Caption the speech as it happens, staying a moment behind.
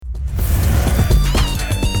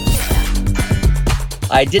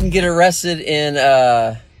I didn't get arrested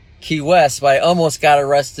in Key West, but I almost got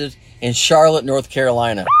arrested in Charlotte, North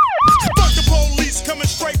Carolina.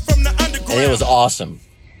 And it was awesome.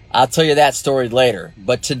 I'll tell you that story later.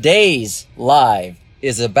 But today's live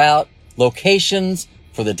is about locations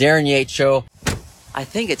for the Darren Yates Show. I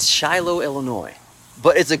think it's Shiloh, Illinois.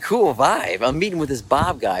 But it's a cool vibe. I'm meeting with this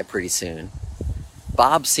Bob guy pretty soon.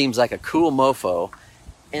 Bob seems like a cool mofo.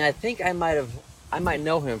 And I think I might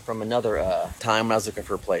know him from another time when I was looking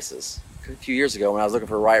for places. A few years ago when I was looking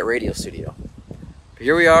for a Riot Radio studio. But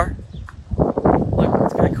here we are. Look,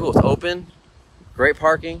 it's kind of cool. It's open. Great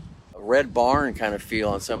parking. A red barn kind of feel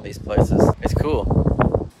on some of these places. It's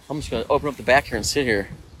cool. I'm just going to open up the back here and sit here.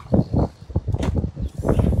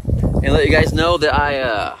 And let you guys know that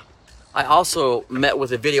I also met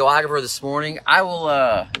with a videographer this morning. I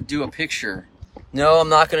will do a picture. No, I'm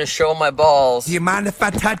not going to show my balls. Do you mind if I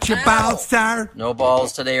touch your balls, sir? No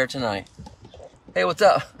balls today or tonight. Hey, what's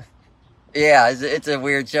up? Yeah, it's a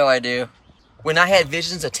weird show I do. When I had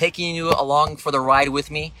visions of taking you along for the ride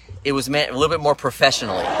with me, it was meant a little bit more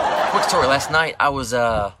professionally. Quick story, last night I was,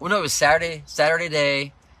 it was Saturday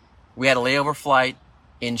day. We had a layover flight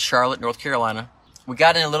in Charlotte, North Carolina. We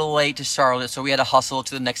got in a little late to Charlotte, so we had to hustle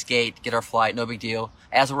to the next gate to get our flight. No big deal.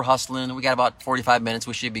 As we're hustling, we got about 45 minutes.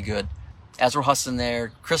 We should be good. As we're hustling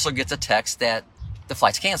there, Crystal gets a text that the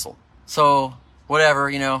flight's canceled. So, whatever,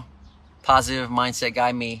 positive mindset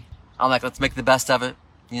guy me. I'm like, let's make the best of it.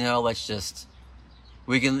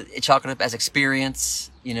 We can chalk it up as experience.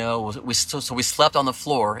 So we slept on the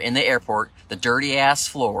floor in the airport, the dirty ass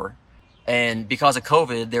floor. And because of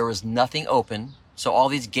COVID, there was nothing open. So all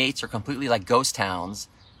these gates are completely like ghost towns.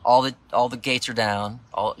 All the gates are down,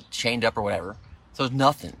 all chained up or whatever. So there's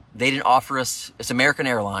nothing. They didn't offer us. It's American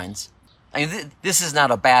Airlines. I mean, this is not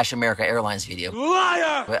a bash American Airlines video.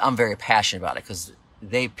 Liar! But I'm very passionate about it because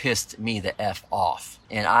they pissed me the F off.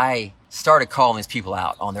 And I started calling these people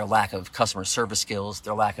out on their lack of customer service skills,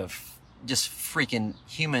 their lack of just freaking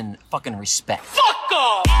human fucking respect. Fuck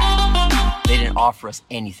off! They didn't offer us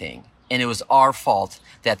anything. And it was our fault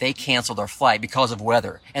that they canceled our flight because of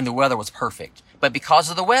weather. And the weather was perfect. But because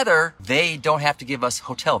of the weather, they don't have to give us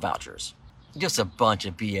hotel vouchers. Just a bunch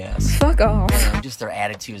of BS. Fuck off. Just their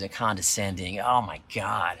attitudes and condescending. Oh my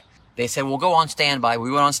God. They said, we'll go on standby.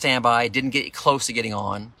 We went on standby, didn't get close to getting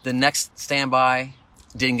on. The next standby,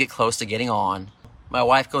 didn't get close to getting on. My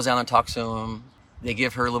wife goes down and talks to them. They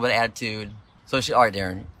give her a little bit of attitude. So she, all right,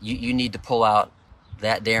 Darren, you need to pull out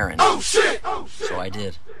that Darren. Oh shit! Oh shit! So I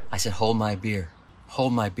did. I said, hold my beer.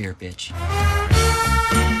 Hold my beer, bitch.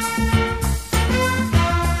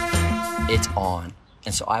 It's on.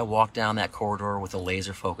 And so I walked down that corridor with a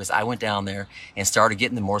laser focus. I went down there and started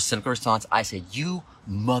getting the more cynical response. I said, you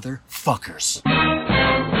motherfuckers.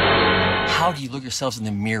 How do you look yourselves in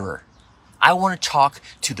the mirror? I want to talk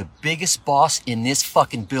to the biggest boss in this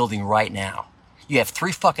fucking building right now. You have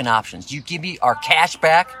three fucking options. You give me our cash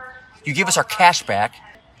back. You give us our cash back.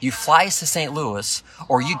 You fly us to St. Louis,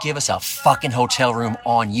 or you give us a fucking hotel room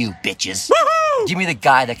on you, bitches. Woo-hoo! Give me the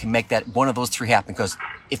guy that can make that one of those three happen, because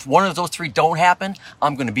if one of those three don't happen,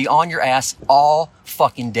 I'm going to be on your ass all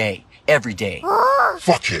fucking day, every day.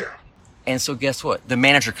 Fuck yeah. And so guess what? The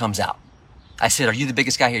manager comes out. I said, are you the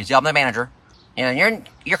biggest guy here? He said, I'm the manager. And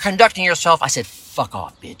you're conducting yourself. I said, fuck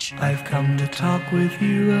off, bitch. I've come to talk with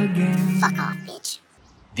you again. Fuck off, bitch.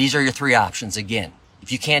 These are your three options again.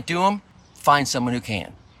 If you can't do them, find someone who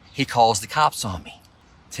can. He calls the cops on me.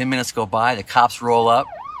 10 minutes go by, the cops roll up,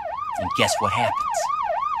 and guess what happens?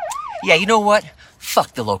 Yeah, you know what?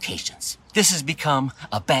 Fuck the locations. This has become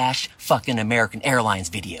a bash fucking American Airlines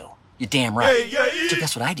video. You're damn right. So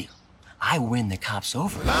guess what I do? I win the cops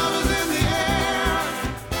over.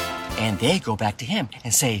 And they go back to him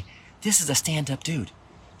and say, this is a stand-up dude.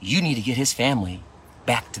 You need to get his family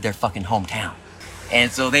back to their fucking hometown. And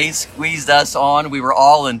so they squeezed us on. We were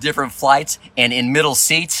all in different flights and in middle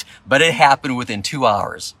seats, but it happened within 2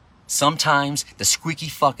 hours. Sometimes the squeaky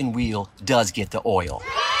fucking wheel does get the oil.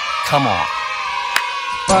 Come on.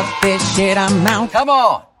 Fuck this shit, I'm out. Come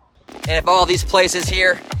on. And if all these places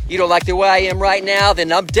here, you don't like the way I am right now,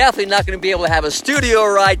 then I'm definitely not going to be able to have a studio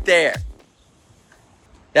right there.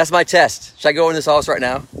 That's my test. Should I go in this office right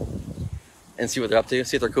now and see what they're up to?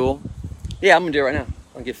 See if they're cool? Yeah, I'm going to do it right now.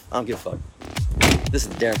 I don't give a fuck. This is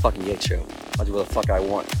the Darren fucking Yates Show. I'll do what the fuck I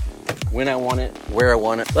want. When I want it, where I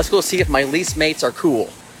want it. Let's go see if my lease mates are cool.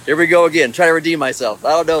 Here we go again. Try to redeem myself.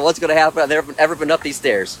 I don't know what's going to happen. I've never been up these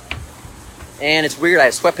stairs. And it's weird. I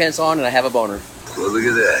have sweatpants on and I have a boner. Well, look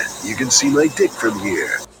at that. You can see my dick from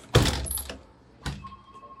here.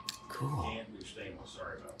 Cool.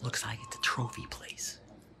 Looks like it's a trophy place.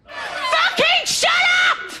 Fucking shut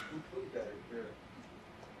up!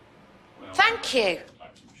 you.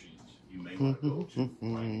 You may want to go to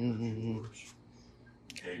manufacturers.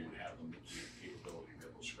 They would have the capability to be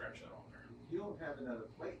able to scratch that on there. You don't have another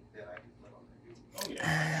plate that I can put on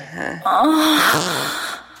there. Oh,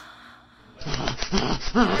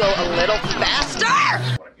 yeah. Go a little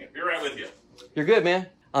faster! Be right with you. You're good, man.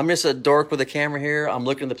 I'm just a dork with a camera here. I'm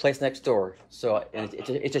looking at the place next door. So and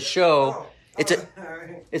it's a show. It's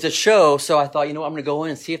a show. So I thought, you know what, I'm gonna go in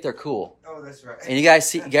and see if they're cool. Oh, that's right. And you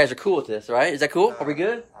guys are cool with this, right? Is that cool? Are we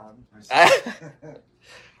good?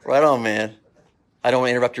 Right on, man. I don't want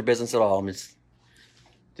to interrupt your business at all. I'm just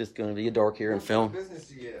gonna be a dork here and film.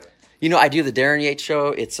 Business you get. You know, I do the Darren Yates show.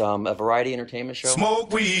 It's a variety entertainment show.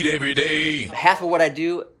 Smoke weed every day. Half of what I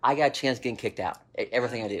do, I got a chance getting kicked out.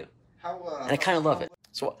 Everything I do. How, And I kind of love it.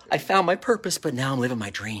 So I found my purpose, but now I'm living my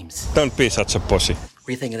dreams. Don't be such a pussy. What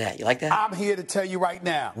do you think of that? You like that? I'm here to tell you right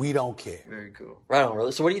now, we don't care. Very cool. Right on,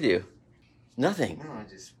 brother. So what do you do? Nothing. No, I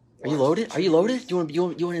just. Are you loaded? Are you loaded? Do you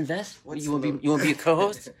want to invest? You want to be a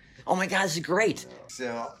co-host? Oh my God, this is great.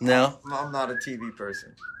 So, No? I'm not a TV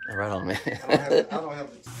person. Oh, right on, man. I don't have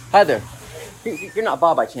Hi there. You're not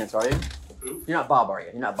Bob by chance, are you? Who? You're not Bob, are you?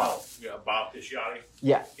 You're not Bob. Yeah, Bob Pisciotti.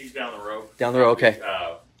 Yeah. He's down the road. Down the road, okay.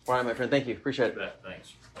 All All right, my friend. Thank you. Appreciate it.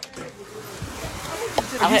 Thanks.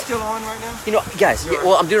 Are you still on right now? You know, guys.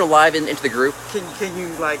 Well, I'm doing a live into the group. Can you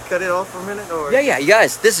like cut it off for a minute or? Yeah. You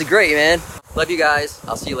guys, this is great, man. Love you guys.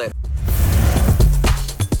 I'll see you later.